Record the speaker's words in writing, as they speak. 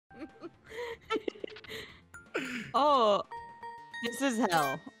Oh, this is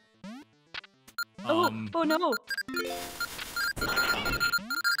hell. Oh no!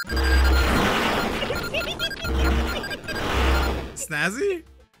 Snazzy?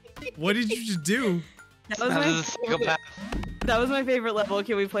 What did you just do? That was my favorite level.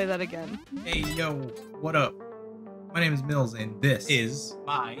 Can we play that again? Hey, yo, what up? My name is Mills, and this is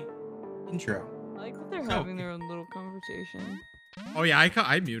my intro. I like that they're having their own little conversation. Oh, yeah,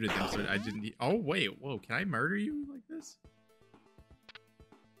 I muted them, so I didn't... Oh, wait, whoa, can I murder you like this?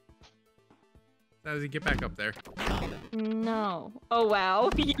 Snazzy, get back up there. No. Oh, wow.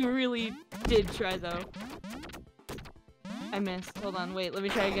 You really did try, though. I missed. Hold on, wait, let me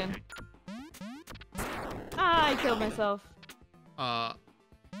try again. Ah, I killed myself.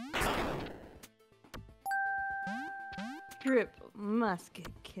 Triple musket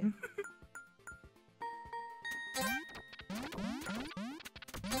kill.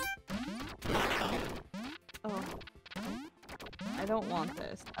 Oh. I don't want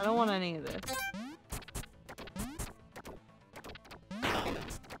this. I don't want any of this.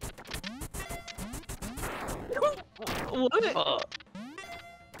 What?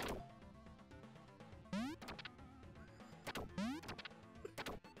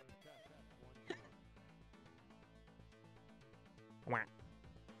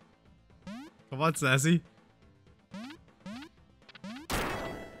 Come on, Snazzy.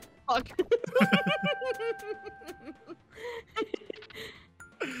 Fuck.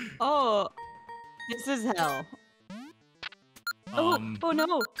 Oh, this is hell. Oh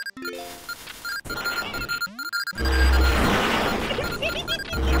no!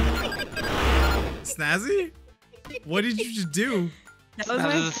 Snazzy? What did you just do? That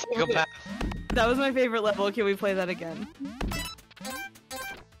was my favorite level. Can we play that again?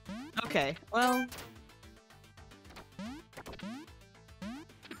 Okay, well...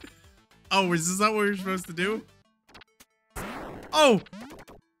 Oh, is this not what you're supposed to do? Oh!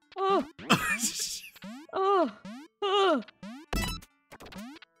 Oh! Oh! Oh!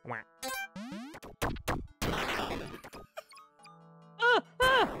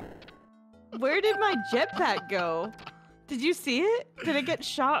 Where did my jetpack go? Did you see it? Did it get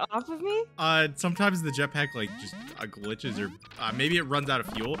shot off of me? Sometimes the jetpack like just glitches or maybe it runs out of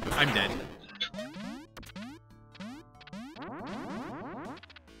fuel. I'm dead.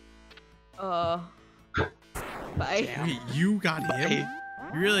 Bye. Wait, you got him?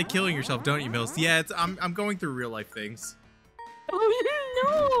 You're really killing yourself, don't you, Mills? Yeah, I'm going through real life things.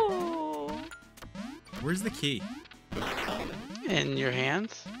 Oh no! Where's the key? In your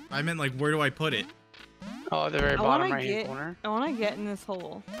hands? I meant like, where do I put it? Oh, the very bottom right hand corner. I want to get in this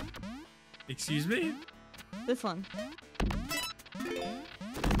hole. Excuse me? This one.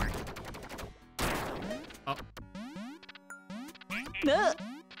 Oh.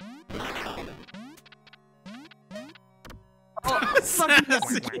 Oh,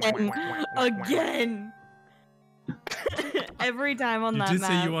 fucking again. Every time on that map. You did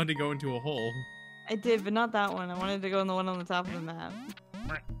say you wanted to go into a hole. I did, but not that one. I wanted to go in the one on the top of the map.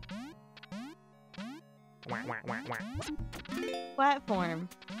 Platform.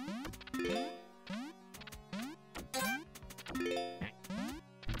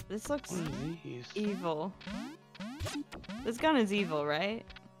 This looks evil. This gun is evil, right?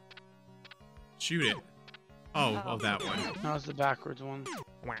 Shoot it. Oh, that one. That was the backwards one.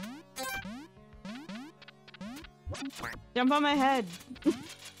 Jump on my head.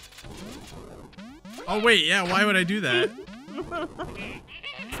 Oh wait, yeah, why would I do that?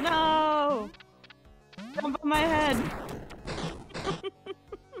 No! Jump on my head.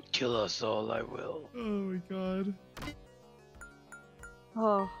 Kill us all, I will. Oh my god.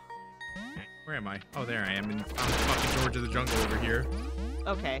 Oh. Where am I? Oh, there I am in fucking George of the Jungle over here.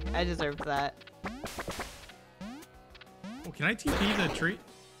 Okay, I deserved that. Oh, can I TP the tree?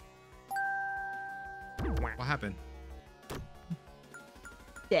 What happened?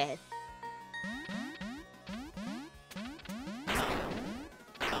 Death.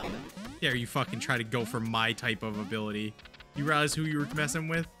 Dare you fucking try to go for my type of ability. You realize who you were messing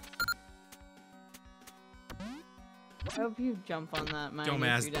with? I hope you jump on that mine.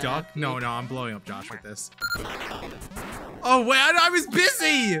 Dumbass duck? No, I'm blowing up Josh with this. Oh, wait, I was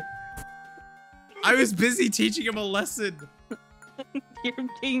busy! I was busy teaching him a lesson. You're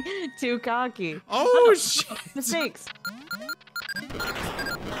being too cocky. Oh, shit. Mistakes.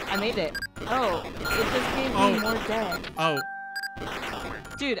 I made it. Oh, it just gave me more dead. Oh.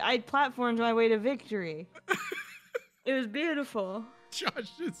 Dude, I platformed my way to victory. It was beautiful. Josh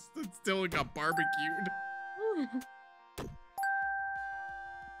just still got barbecued.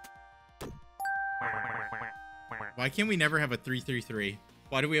 Why can't we never have a 3-3-3?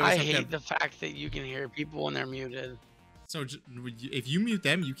 Why do we always I have to hate have... the fact that you can hear people when they're muted. So if you mute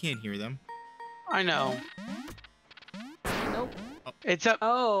them, you can't hear them. I know. Nope. It's up.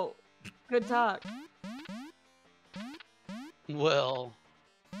 Oh, good talk. Will.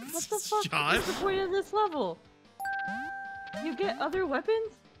 What the fuck Josh? is the point of this level? You get other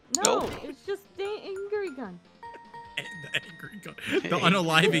weapons? No, Nope. it's just the angry gun. The angry gun. The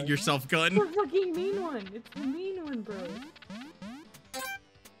unaliving yourself gun. The fucking mean one. It's the mean one, bro.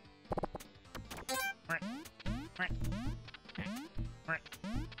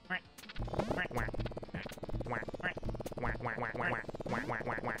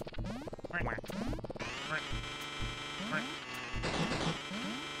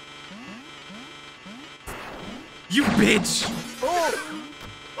 You bitch! Oh!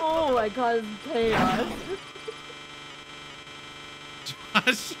 Oh, I caused chaos.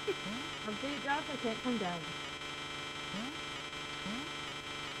 Josh. Okay, Josh, I can't come down.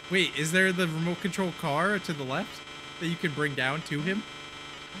 Wait, is there the remote control car to the left that you can bring down to him?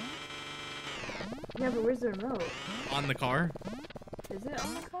 Yeah, but where's the remote? On the car? Is it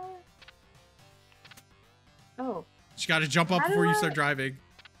on the car? Oh. You gotta jump up How do before you I- start driving.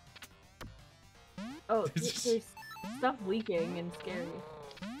 Oh, there's stuff leaking and scary.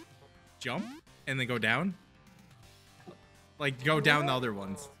 Jump and then go down. Like go down the other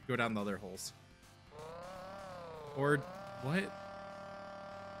ones. Go down the other holes. Or what?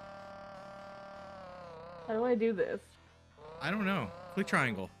 How do I do this? I don't know. Click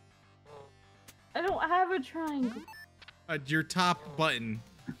triangle. I don't have a triangle. Your top button.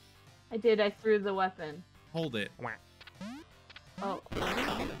 I did, I threw the weapon. Hold it. Oh.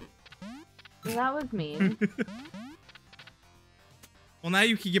 Well, that was mean. Well, now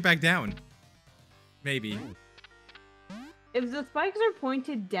you can get back down. Maybe. If the spikes are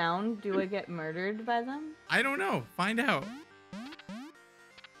pointed down, do I get murdered by them? I don't know. Find out.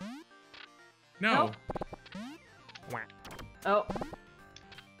 No. Nope. Oh.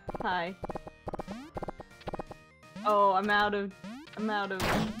 Hi. Oh, I'm out of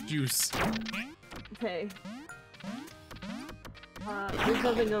Juice. okay. There's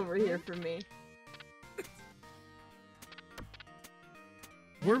nothing over here for me.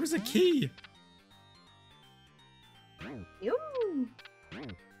 Where was the key? Ew.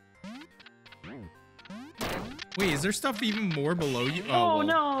 Wait, is there stuff even more below you? Oh well.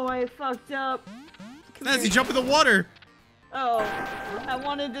 no, I fucked up. Snazzy, jump in the water. Oh, I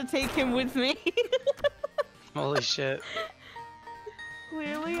wanted to take him with me. Holy shit.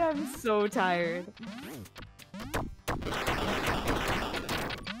 Clearly, I'm so tired.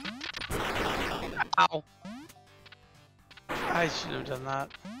 Ow. I shouldn't have done that.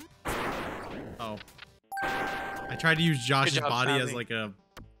 Oh. I tried to use Josh's job, body as Snazzy. like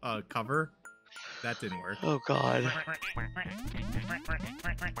a cover. That didn't work. Oh god.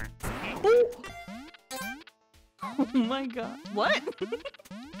 Oh my god. What?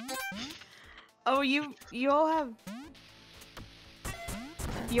 Oh, you all have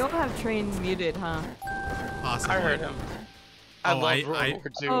train muted, huh? Possibly. I heard him. Oh, love World War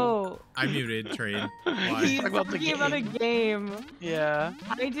II. Oh, I muted Train. Why? he's talk about the talking about a game. Yeah.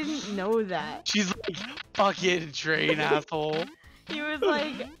 I didn't know that. She's like, fucking train, asshole. He was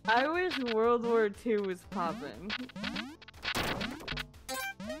like, I wish World War II was poppin'.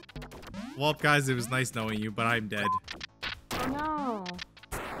 Well, guys, it was nice knowing you, but I'm dead. Oh no.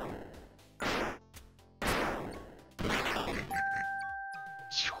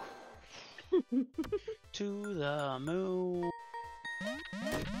 To the moon.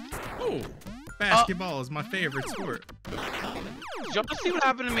 Oh, basketball is my favorite sport. Did y'all see what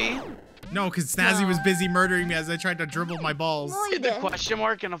happened to me? No, because Snazzy was busy murdering me as I tried to dribble my balls. Hit the question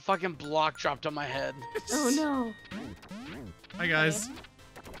mark and a fucking block dropped on my head. Oh no. Hi, guys.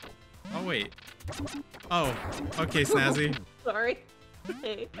 Oh, wait. Oh, okay, Snazzy. Sorry.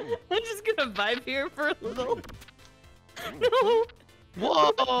 Hey, I'm just gonna vibe here for a little. No.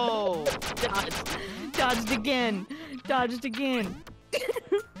 Whoa! Dodged. Dodged again. Dodged again.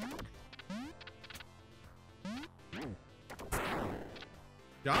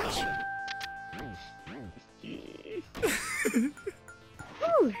 Josh?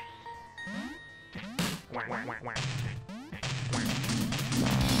 Whew.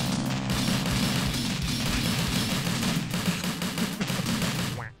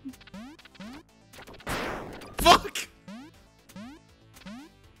 Fuck!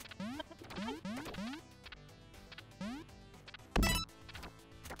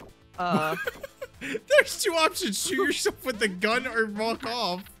 There's two options. Shoot yourself with the gun or walk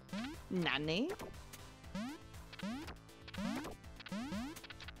off. Nani?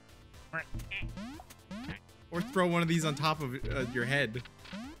 Or throw one of these on top of your head.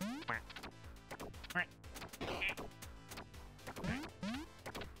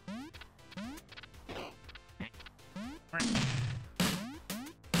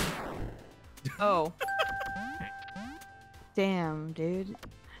 Oh. Damn, dude.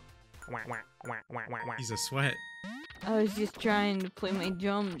 He's a sweat. I was just trying to play my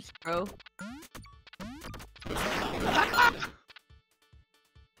drums, bro.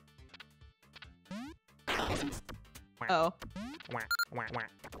 Oh.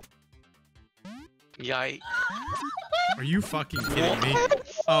 Yikes. Are you fucking kidding me?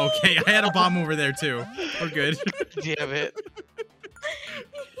 Oh, okay, I had a bomb over there too. We're good. Damn it.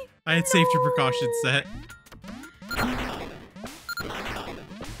 I had safety precautions set.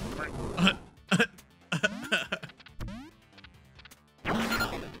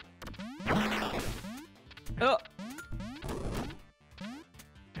 Oh.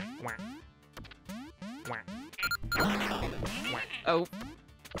 Oh.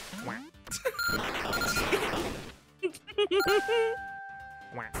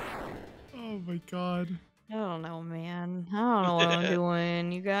 Oh my god. I don't know, man. I don't know what I'm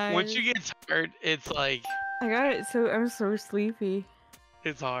doing, you guys. Once you get tired, it's like, I got it. So I'm so sleepy.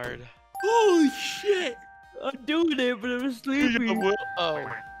 it's hard. Holy shit! I'm doing it, but I'm sleepy. Oh.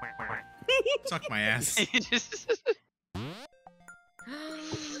 Suck my ass.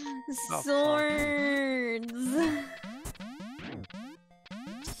 Swords.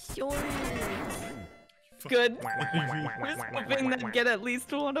 Swords. Good. We're hoping that get at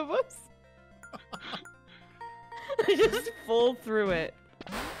least one of us. I just fall through it.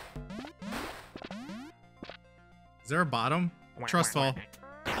 Is there a bottom? Trust fall.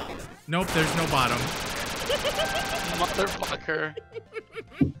 Nope, there's no bottom. Motherfucker.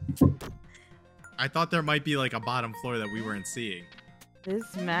 I thought there might be like a bottom floor that we weren't seeing.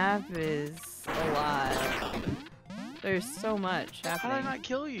 This map is a lot. There's so much How did I happening. not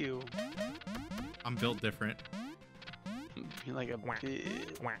kill you? I'm built different. You're like a bitch.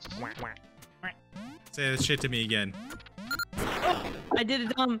 Say this shit to me again. I did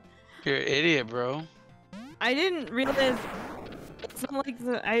it dumb. You're an idiot, bro. I didn't realize it's not like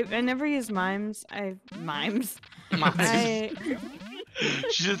I never use mimes. Mimes. Mimes.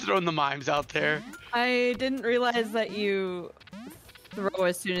 She's just throwing the mimes out there. I didn't realize that you throw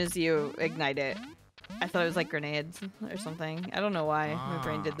as soon as you ignite it. I thought it was like grenades or something. I don't know why my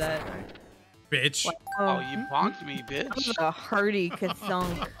brain did that. Bitch. Oh, you bonked me, That bitch. was a hearty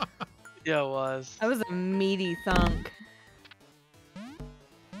thunk. Yeah, it was. That was a meaty thunk.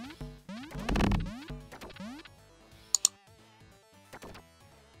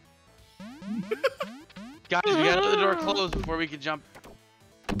 Guys, we gotta let the door close before we can jump.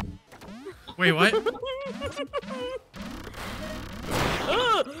 Wait, what?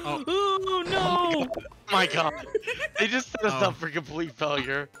 Oh no! Oh my god. They just set us Oh. up for complete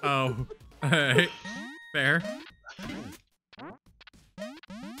failure. Oh. Alright. Fair.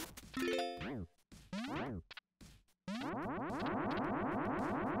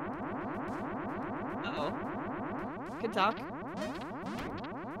 Uh-oh. Good talk.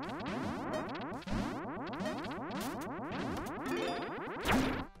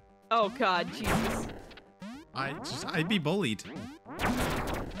 Oh god, Jesus. I'd be bullied.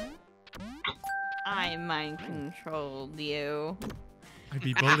 I mind controlled you. I'd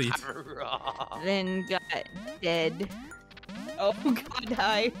be bullied. Then got dead. Oh god,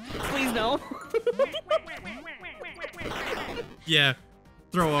 hi. Please no. Yeah.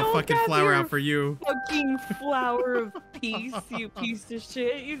 Throw a Oh, fucking God, flower you're out for you. Fucking flower of peace, you piece of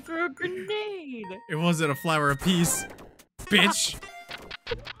shit. You threw a grenade. It wasn't a flower of peace. Bitch.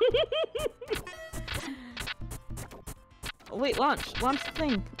 Wait, launch. Launch the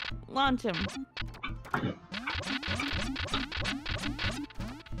thing. Launch him.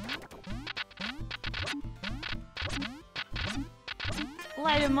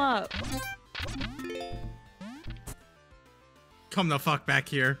 Light him up. Come the fuck back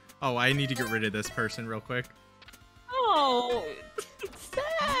here. Oh, I need to get rid of this person real quick. Oh, it's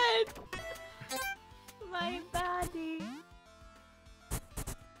sad. My body.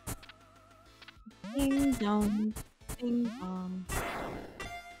 Ding dong. Ding dong.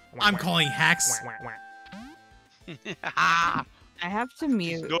 I'm calling hacks. I have to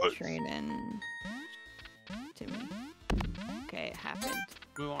mute Go- Training to me. Okay, it happened.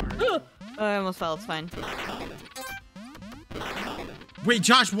 Move on. Oh, I almost fell. It's fine. Wait,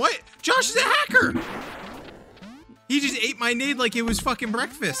 Josh, what? Josh is a hacker! He just ate my nade like it was fucking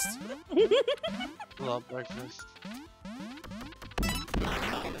breakfast. Love breakfast.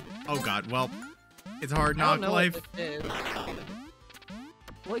 Oh god, well, it's hard I don't knock know life. what this is.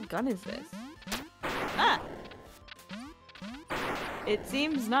 What gun is this? Ah! It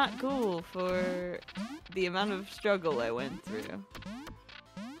seems not cool for the amount of struggle I went through.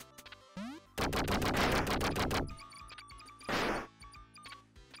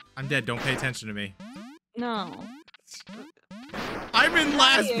 I'm dead. Don't pay attention to me. No. I'm in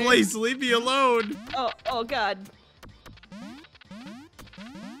last place. Leave me alone. Oh God.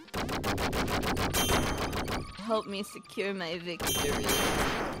 Help me secure my victory.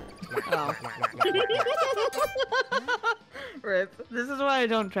 Oh. Rip. This is why I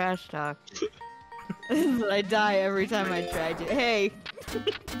don't trash talk. I die every time I try to. Hey,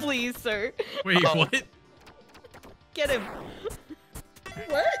 please, sir. Wait, what? Get him.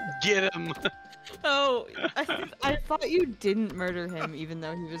 What? Get him. Oh, I thought you didn't murder him, even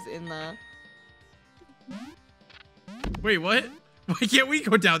though he was in the. Wait, what? Why can't we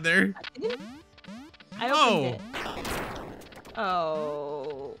go down there? I opened it.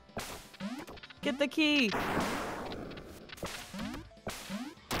 Oh. Get the key.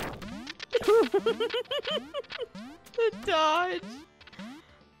 The dodge.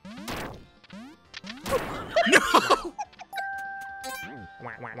 No!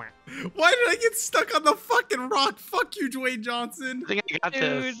 Why did I get stuck on the fucking rock? Fuck you, Dwayne Johnson. I think I got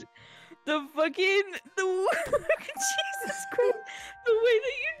Dude, this. the fucking Jesus Christ, the way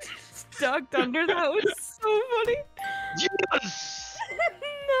that you just ducked under that was so funny. Yes.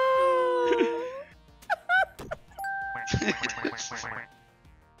 No.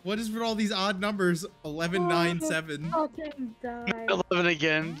 What is with all these odd numbers? 11, 9, 7. Fucking die. 11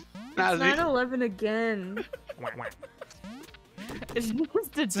 again. It's Snazzy. 9/11 again. It's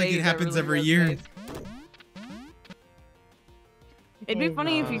just a It's like day it that happens really every goes year. nice. It'd be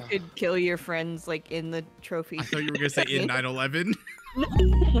funny if you could kill your friends like in the trophy. I thought you were gonna say in 9/11.